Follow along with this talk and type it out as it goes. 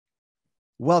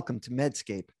Welcome to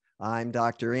Medscape. I'm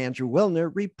Dr. Andrew Wilner,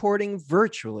 reporting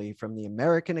virtually from the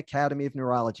American Academy of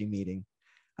Neurology meeting.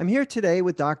 I'm here today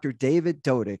with Dr. David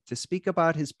Dodick to speak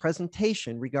about his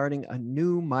presentation regarding a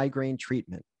new migraine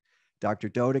treatment. Dr.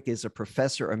 Dodick is a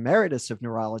professor emeritus of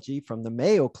neurology from the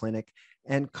Mayo Clinic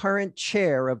and current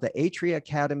chair of the Atria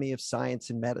Academy of Science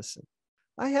and Medicine.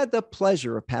 I had the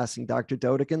pleasure of passing Dr.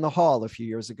 Dodick in the hall a few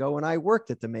years ago when I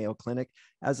worked at the Mayo Clinic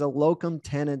as a locum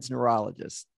tenens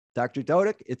neurologist. Dr.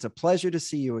 Dodick, it's a pleasure to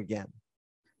see you again.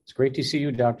 It's great to see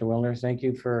you, Dr. Wilner. Thank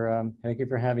you for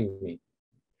having me.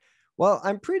 Well,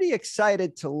 I'm pretty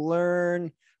excited to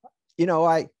learn.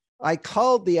 I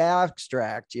called the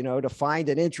abstract, to find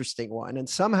an interesting one, and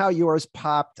somehow yours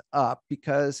popped up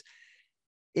because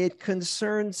it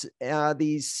concerns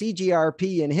these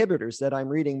CGRP inhibitors that I'm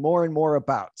reading more and more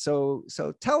about. So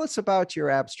tell us about your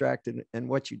abstract and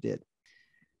what you did.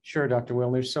 Sure, Dr.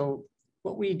 Wilner. So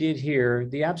what we did here,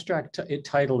 the abstract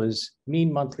title is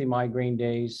Mean Monthly Migraine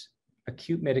Days,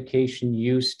 Acute Medication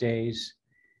Use Days,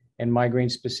 and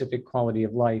Migraine-Specific Quality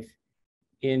of Life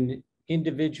in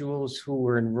individuals who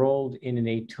were enrolled in an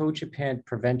atogepant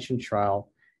prevention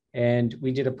trial, and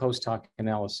we did a post hoc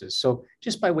analysis. So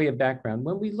just by way of background,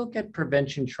 when we look at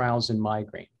prevention trials in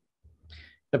migraine,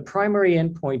 the primary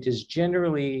endpoint is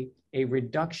generally a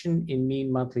reduction in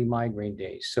mean monthly migraine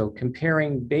days. So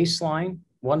comparing baseline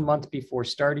 1 month before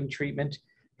starting treatment,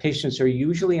 patients are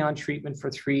usually on treatment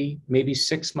for 3, maybe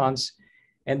 6 months.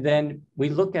 And then we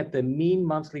look at the mean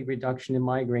monthly reduction in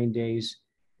migraine days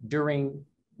during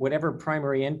whatever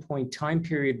primary endpoint time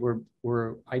period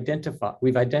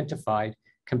we've identified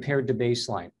compared to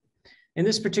baseline. In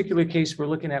this particular case, we're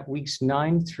looking at weeks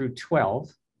 9 through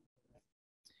 12.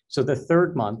 So the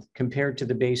third month compared to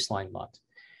the baseline month.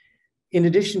 In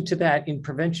addition to that, in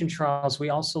prevention trials,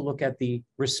 we also look at the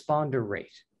responder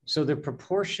rate. So the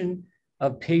proportion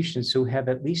of patients who have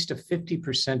at least a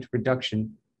 50%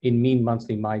 reduction in mean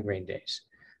monthly migraine days.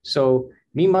 So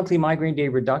mean monthly migraine day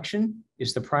reduction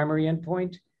is the primary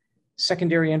endpoint.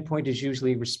 Secondary endpoint is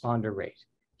usually responder rate.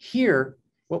 Here,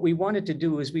 what we wanted to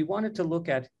do is we wanted to look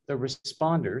at the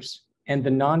responders and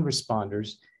the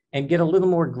non-responders and get a little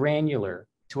more granular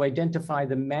to identify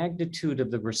the magnitude of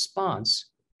the response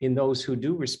in those who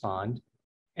do respond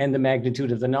and the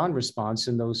magnitude of the non-response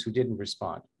in those who didn't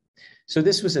respond. So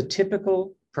this was a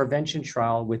typical prevention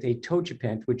trial with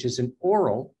atogepant, which is an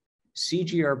oral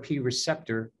CGRP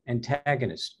receptor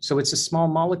antagonist. So it's a small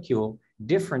molecule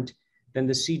different than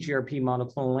the CGRP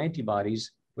monoclonal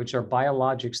antibodies, which are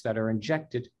biologics that are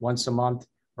injected once a month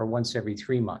or once every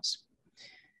 3 months.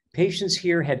 Patients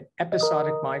here had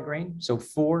episodic migraine, so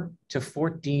 4 to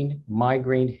 14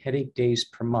 migraine headache days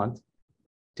per month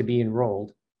to be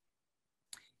enrolled.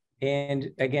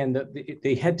 And again,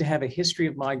 they had to have a history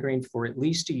of migraine for at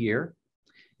least a year,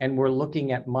 and we're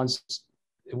looking at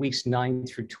weeks 9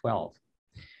 through 12.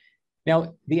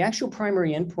 Now, the actual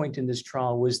primary endpoint in this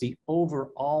trial was the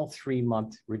overall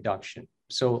 3-month reduction.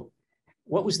 So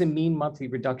what was the mean monthly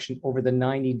reduction over the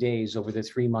 90 days over the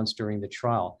 3 months during the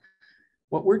trial?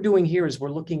 What we're doing here is we're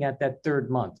looking at that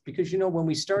third month because, when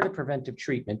we start a preventive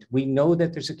treatment, we know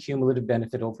that there's a cumulative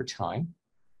benefit over time.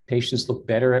 Patients look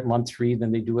better at month 3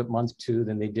 than they do at month 2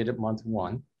 than they did at month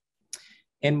 1.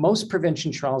 And most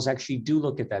prevention trials actually do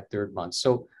look at that third month.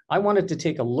 So I wanted to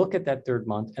take a look at that third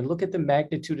month and look at the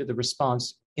magnitude of the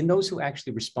response in those who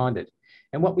actually responded.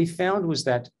 And what we found was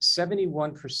that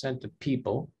 71% of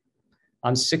people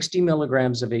on 60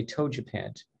 milligrams of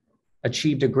atogepant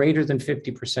achieved a greater than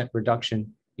 50%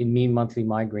 reduction in mean monthly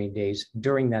migraine days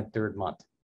during that third month.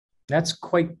 That's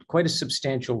quite a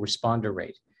substantial responder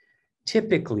rate.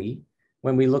 Typically,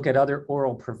 when we look at other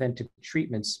oral preventive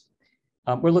treatments,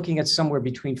 we're looking at somewhere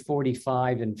between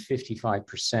 45 and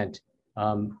 55%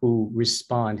 who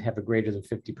respond have a greater than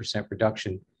 50%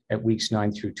 reduction at weeks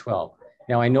 9 through 12.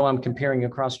 Now, I know I'm comparing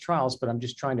across trials, but I'm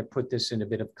just trying to put this in a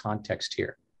bit of context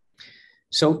here.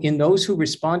 So in those who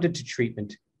responded to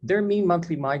treatment, their mean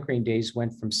monthly migraine days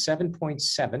went from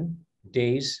 7.7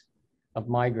 days of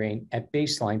migraine at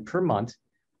baseline per month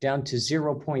down to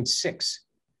 0.6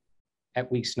 at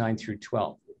weeks 9 through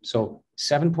 12. So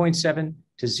 7.7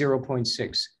 to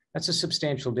 0.6. That's a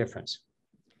substantial difference.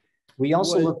 We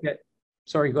also looked at,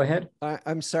 sorry, go ahead.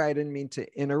 I'm sorry, I didn't mean to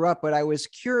interrupt, but I was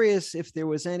curious if there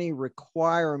was any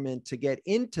requirement to get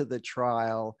into the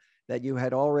trial that you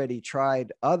had already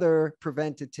tried other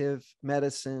preventative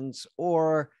medicines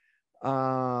or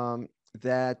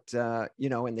that,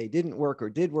 and they didn't work or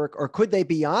did work, or could they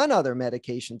be on other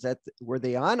medications? Were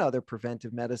they on other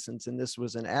preventive medicines and this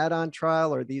was an add-on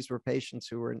trial, or these were patients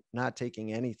who were not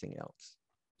taking anything else?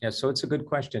 Yeah, so it's a good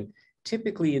question.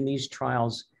 Typically in these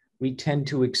trials, we tend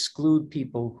to exclude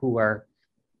people who are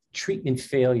treatment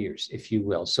failures, if you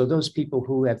will. So those people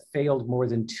who have failed more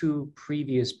than 2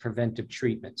 previous preventive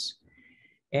treatments.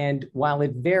 And while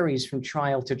it varies from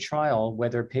trial to trial,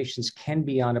 whether patients can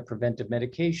be on a preventive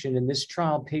medication, in this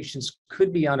trial, patients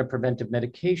could be on a preventive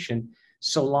medication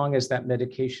so long as that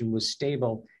medication was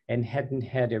stable and hadn't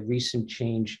had a recent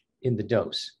change in the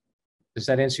dose. Does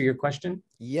that answer your question?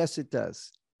 Yes, it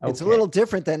does. Okay. It's a little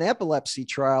different than epilepsy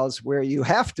trials where you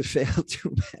have to fail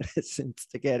 2 medicines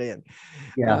to get in.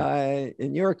 Yeah.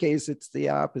 In your case, it's the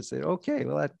opposite. Okay,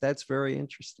 well, that's very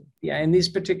interesting. Yeah, in these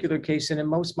particular cases, and in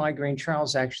most migraine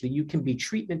trials, actually, you can be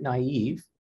treatment naive.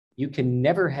 You can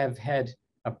never have had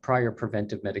a prior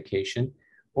preventive medication,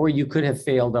 or you could have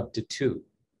failed up to 2.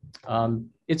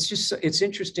 It's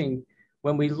interesting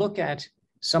when we look at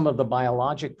some of the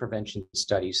biologic prevention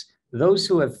studies, those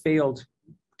who have failed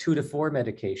 2 to 4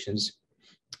 medications,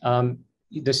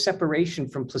 the separation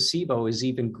from placebo is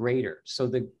even greater. So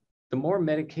the more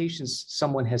medications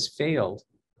someone has failed,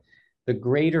 the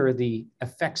greater the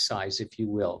effect size, if you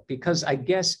will, because I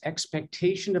guess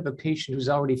expectation of a patient who's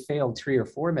already failed 3 or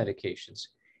 4 medications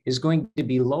is going to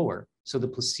be lower. So the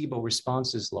placebo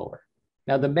response is lower.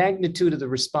 Now, the magnitude of the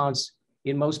response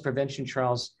in most prevention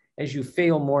trials, as you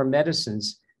fail more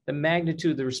medicines, the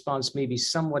magnitude of the response may be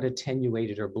somewhat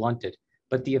attenuated or blunted,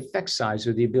 but the effect size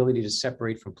or the ability to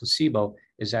separate from placebo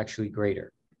is actually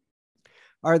greater.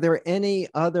 Are there any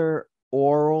other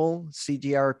oral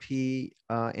CGRP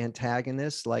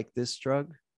antagonists like this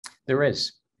drug? There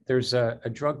is. There's a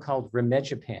drug called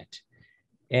rimegepant.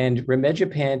 And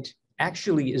rimegepant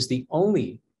actually is the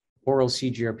only oral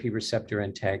CGRP receptor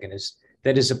antagonist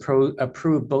that is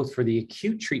approved both for the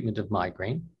acute treatment of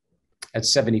migraine at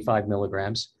 75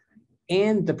 milligrams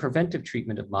and the preventive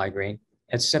treatment of migraine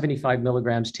at 75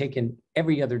 milligrams taken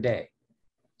every other day.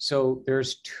 So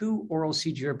there's 2 oral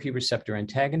CGRP receptor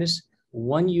antagonists,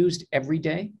 one used every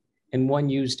day and one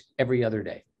used every other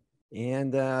day.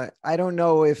 And I don't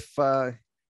know if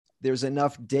there's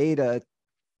enough data,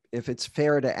 if it's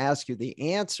fair to ask you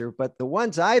the answer, but the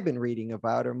ones I've been reading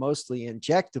about are mostly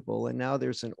injectable, and now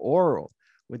there's an oral.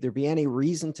 Would there be any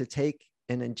reason to take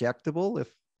an injectable if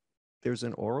there's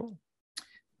an oral?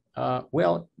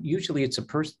 Well, usually it's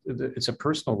a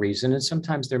personal reason, and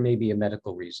sometimes there may be a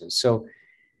medical reason. So,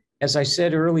 as I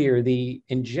said earlier, the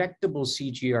injectable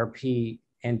CGRP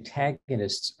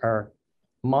antagonists are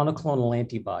monoclonal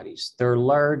antibodies. They're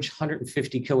large,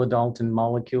 150 kilodalton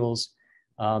molecules.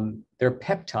 They're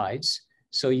peptides,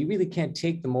 so you really can't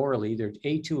take them orally. They're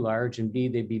A, too large, and B,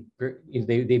 they'd be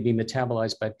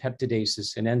metabolized by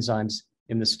peptidases and enzymes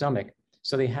in the stomach.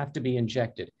 So they have to be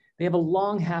injected. They have a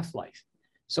long half-life.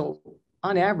 So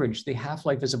on average, the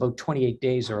half-life is about 28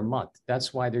 days or a month.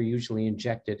 That's why they're usually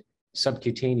injected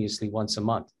subcutaneously once a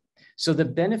month. So the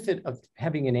benefit of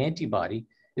having an antibody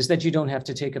is that you don't have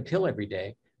to take a pill every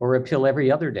day or a pill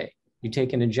every other day. You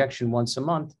take an injection once a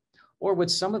month, or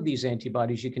with some of these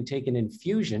antibodies, you can take an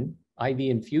infusion, IV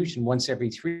infusion, once every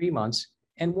 3 months.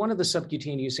 And one of the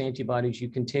subcutaneous antibodies you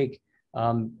can take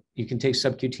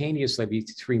subcutaneously every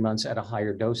 3 months at a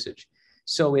higher dosage.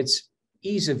 So it's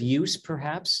ease of use,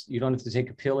 perhaps. You don't have to take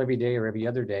a pill every day or every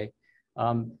other day.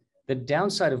 The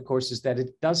downside, of course, is that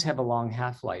it does have a long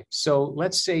half-life. So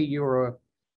let's say you're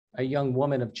a young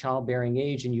woman of childbearing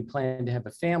age and you plan to have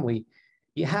a family,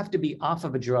 you have to be off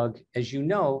of a drug, as you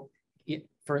know,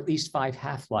 for at least 5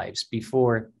 half-lives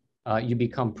before you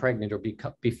become pregnant or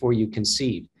before you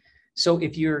conceive. So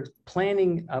if you're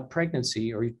planning a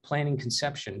pregnancy or you're planning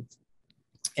conception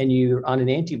and you're on an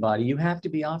antibody, you have to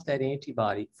be off that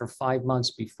antibody for 5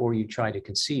 months before you try to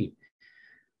conceive.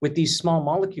 With these small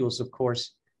molecules, of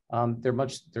course,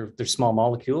 they're small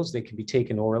molecules. They can be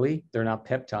taken orally. They're not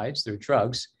peptides, they're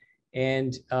drugs.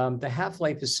 And the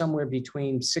half-life is somewhere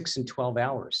between 6 and 12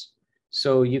 hours.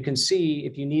 So you can see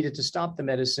if you needed to stop the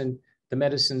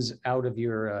medicine's out of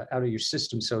your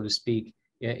system, so to speak,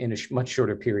 in a much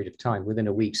shorter period of time, within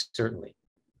a week, certainly.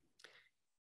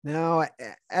 Now,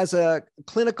 as a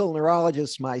clinical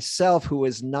neurologist myself, who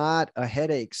is not a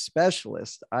headache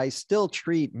specialist, I still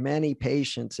treat many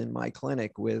patients in my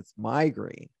clinic with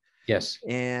migraine. Yes.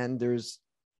 And there's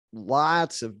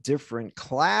lots of different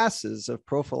classes of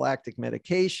prophylactic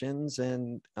medications.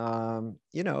 And,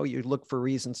 you look for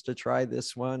reasons to try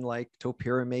this one, like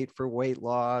topiramate for weight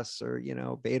loss, or,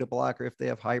 beta blocker if they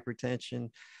have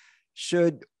hypertension.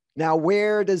 Now,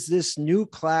 where does this new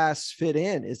class fit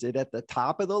in? Is it at the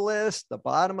top of the list, the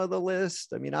bottom of the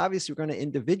list? I mean, obviously we're going to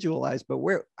individualize, but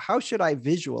how should I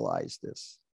visualize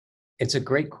this? It's a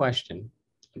great question.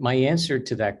 My answer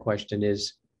to that question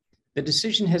is the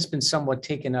decision has been somewhat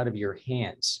taken out of your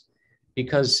hands,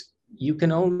 because you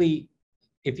can only,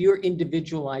 if you're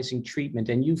individualizing treatment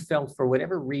and you felt for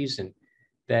whatever reason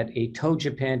that a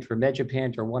togepant or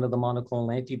megapant or one of the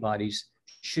monoclonal antibodies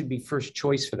should be first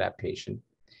choice for that patient,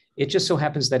 it just so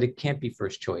happens that it can't be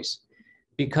first choice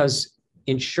because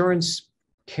insurance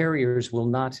carriers will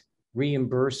not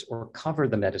reimburse or cover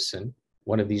the medicine,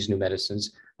 one of these new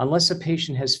medicines, unless a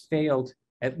patient has failed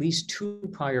at least 2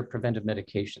 prior preventive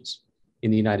medications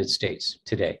in the United States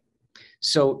today.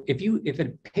 So if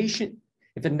a patient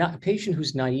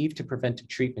who's naive to preventive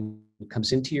treatment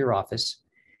comes into your office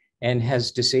and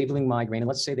has disabling migraine, and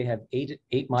let's say they have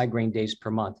eight migraine days per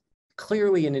month,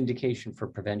 clearly an indication for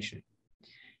prevention.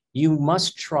 You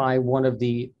must try one of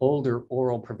the older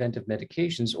oral preventive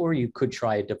medications, or you could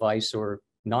try a device or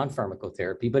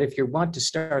non-pharmacotherapy. But if you want to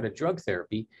start a drug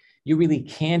therapy, you really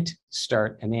can't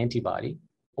start an antibody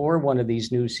or one of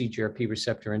these new CGRP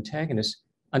receptor antagonists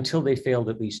until they failed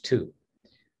at least 2.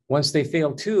 Once they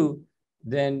fail 2,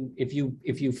 then if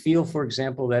you feel, for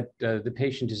example, that the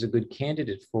patient is a good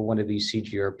candidate for one of these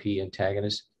CGRP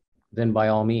antagonists, then by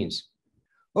all means.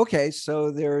 Okay,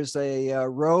 so there's a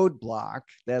roadblock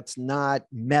that's not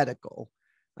medical.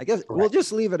 I guess We'll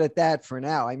just leave it at that for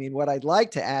now. I mean, what I'd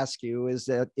like to ask you is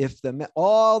that if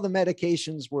all the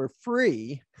medications were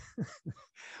free,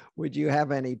 would you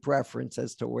have any preference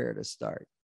as to where to start?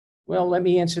 Well, let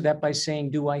me answer that by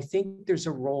saying, do I think there's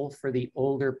a role for the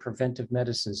older preventive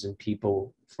medicines in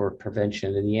people for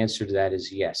prevention? And the answer to that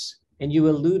is yes. And you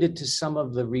alluded to some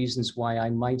of the reasons why I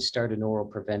might start an oral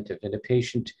preventive in a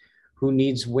patient who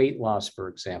needs weight loss, for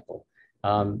example,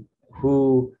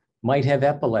 who might have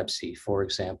epilepsy, for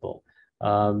example.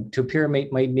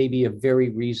 Topiramate may be a very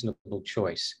reasonable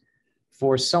choice.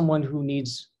 For someone who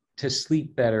needs to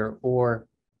sleep better or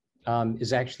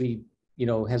is actually,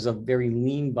 has a very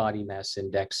lean body mass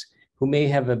index, who may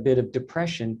have a bit of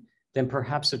depression, then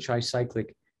perhaps a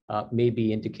tricyclic may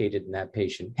be indicated in that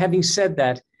patient. Having said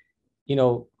that,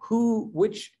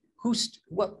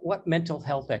 what mental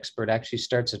health expert actually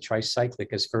starts a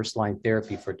tricyclic as first-line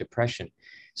therapy for depression?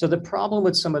 So the problem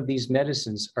with some of these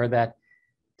medicines are that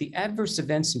the adverse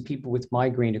events in people with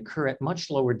migraine occur at much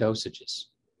lower dosages.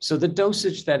 So the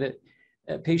dosage that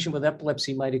a patient with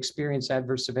epilepsy might experience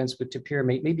adverse events with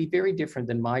topiramate may be very different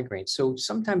than migraine. So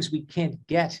sometimes we can't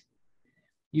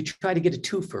you try to get a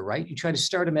twofer, right? You try to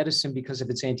start a medicine because of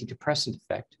its antidepressant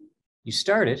effect. You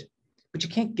start it, but you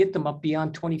can't get them up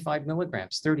beyond 25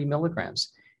 milligrams, 30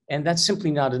 milligrams. And that's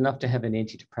simply not enough to have an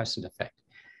antidepressant effect.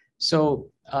 So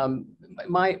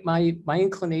my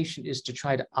inclination is to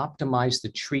try to optimize the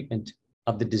treatment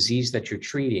of the disease that you're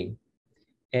treating.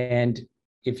 And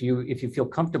if you feel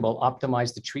comfortable,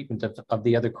 optimize the treatment of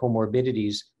the other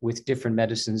comorbidities with different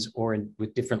medicines or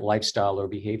with different lifestyle or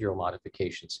behavioral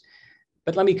modifications.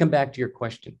 But let me come back to your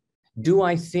question. Do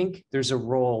I think there's a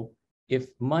role if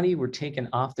money were taken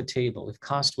off the table, if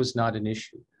cost was not an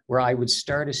issue, where I would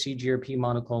start a CGRP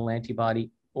monoclonal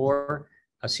antibody or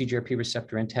a CGRP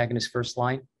receptor antagonist first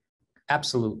line?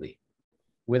 Absolutely.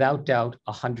 Without doubt,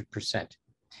 100%.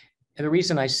 And the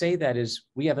reason I say that is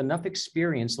we have enough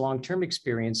experience, long-term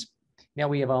experience. Now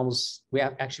we have over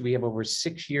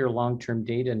 6-year long-term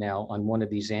data now on one of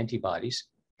these antibodies.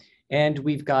 And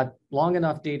we've got long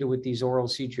enough data with these oral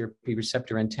CGRP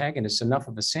receptor antagonists, enough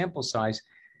of a sample size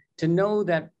to know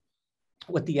that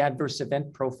what the adverse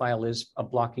event profile is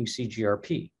of blocking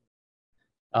CGRP.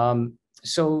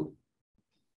 So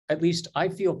at least I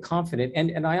feel confident.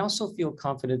 And I also feel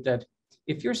confident that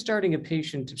if you're starting a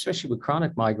patient, especially with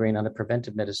chronic migraine on a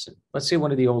preventive medicine, let's say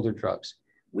one of the older drugs,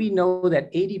 we know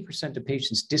that 80% of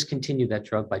patients discontinue that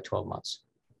drug by 12 months,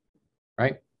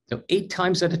 right? So 8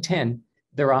 times out of 10,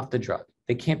 they're off the drug.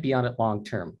 They can't be on it long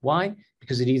term. Why?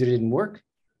 Because it either didn't work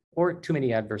or too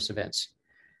many adverse events.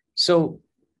 So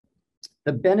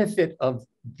the benefit of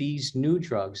these new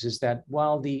drugs is that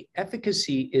while the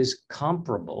efficacy is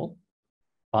comparable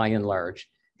by and large,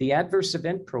 the adverse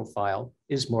event profile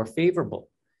is more favorable.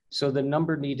 So the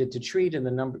number needed to treat and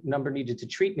the number needed to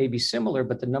treat may be similar,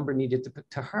 but the number needed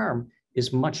to harm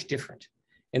is much different.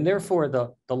 And therefore,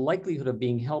 the likelihood of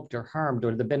being helped or harmed,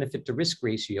 or the benefit to risk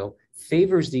ratio,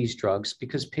 favors these drugs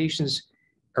because patients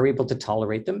are able to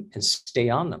tolerate them and stay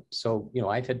on them. So,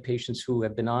 I've had patients who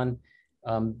have been on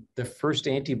the first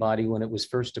antibody when it was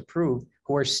first approved,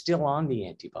 who are still on the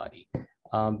antibody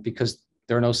because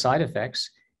there are no side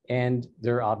effects and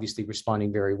they're obviously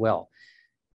responding very well.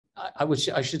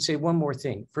 I should say one more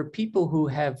thing. For people who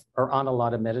are on a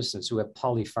lot of medicines, who have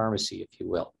polypharmacy, if you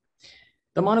will,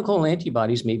 the monoclonal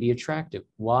antibodies may be attractive.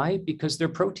 Why? Because they're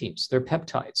proteins, they're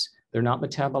peptides. They're not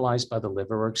metabolized by the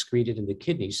liver or excreted in the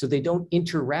kidneys, so they don't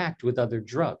interact with other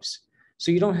drugs.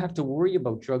 So you don't have to worry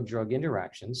about drug-drug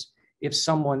interactions. if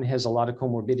someone has a lot of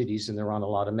comorbidities and they're on a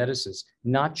lot of medicines.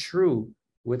 Not true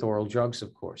with oral drugs,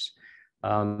 of course.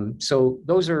 So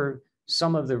those are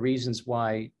some of the reasons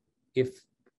why, if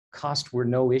cost were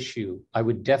no issue, I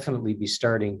would definitely be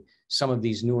starting some of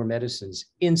these newer medicines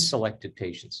in selected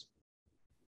patients.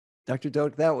 Dr.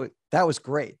 Doak, that was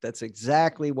great. That's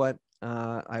exactly what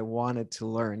I wanted to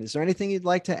learn. Is there anything you'd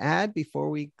like to add before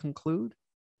we conclude?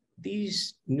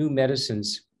 These new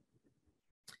medicines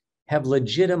have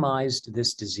legitimized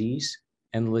this disease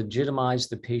and legitimized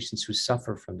the patients who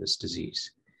suffer from this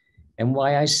disease. And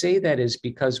why I say that is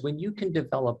because when you can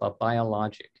develop a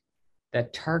biologic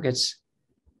that targets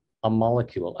a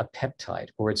molecule, a peptide,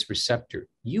 or its receptor,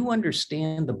 you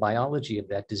understand the biology of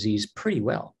that disease pretty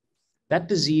well. That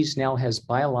disease now has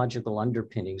biological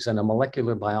underpinnings and a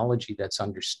molecular biology that's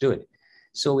understood.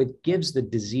 So it gives the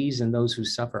disease and those who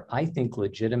suffer, I think,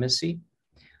 legitimacy.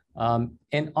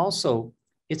 And also,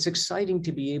 it's exciting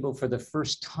to be able, for the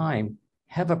first time,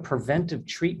 have a preventive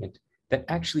treatment that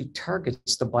actually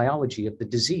targets the biology of the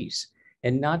disease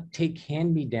and not take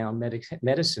hand-me-down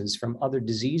medicines from other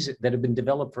diseases that have been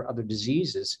developed for other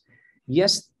diseases.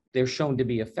 Yes, they're shown to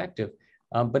be effective,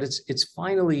 but it's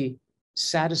finally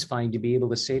satisfying to be able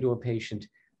to say to a patient,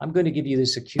 I'm going to give you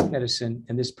this acute medicine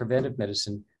and this preventive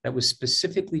medicine that was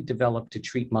specifically developed to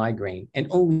treat migraine and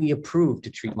only approved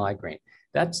to treat migraine.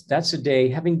 That's a day.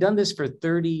 Having done this for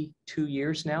 32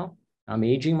 years now, I'm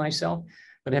aging myself,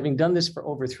 but having done this for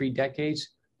over 3 decades,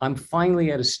 I'm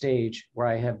finally at a stage where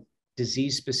I have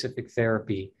disease-specific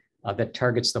therapy that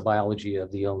targets the biology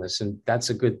of the illness, and that's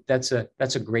a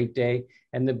great day.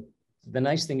 And the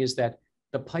nice thing is that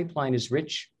the pipeline is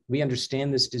rich. We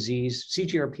understand this disease.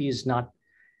 CGRP is not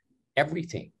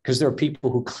everything, because there are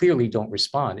people who clearly don't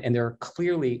respond, and there are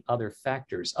clearly other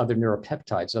factors, other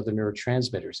neuropeptides, other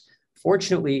neurotransmitters.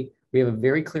 Fortunately, we have a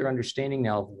very clear understanding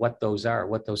now of what those are,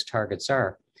 what those targets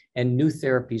are, and new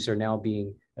therapies are now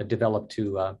being developed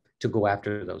to go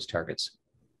after those targets.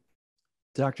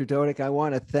 Dr. Doak, I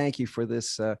want to thank you for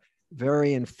this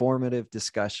very informative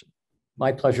discussion.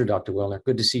 My pleasure, Dr. Wilner.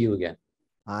 Good to see you again.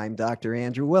 I'm Dr.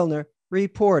 Andrew Wilner,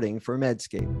 reporting for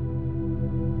Medscape.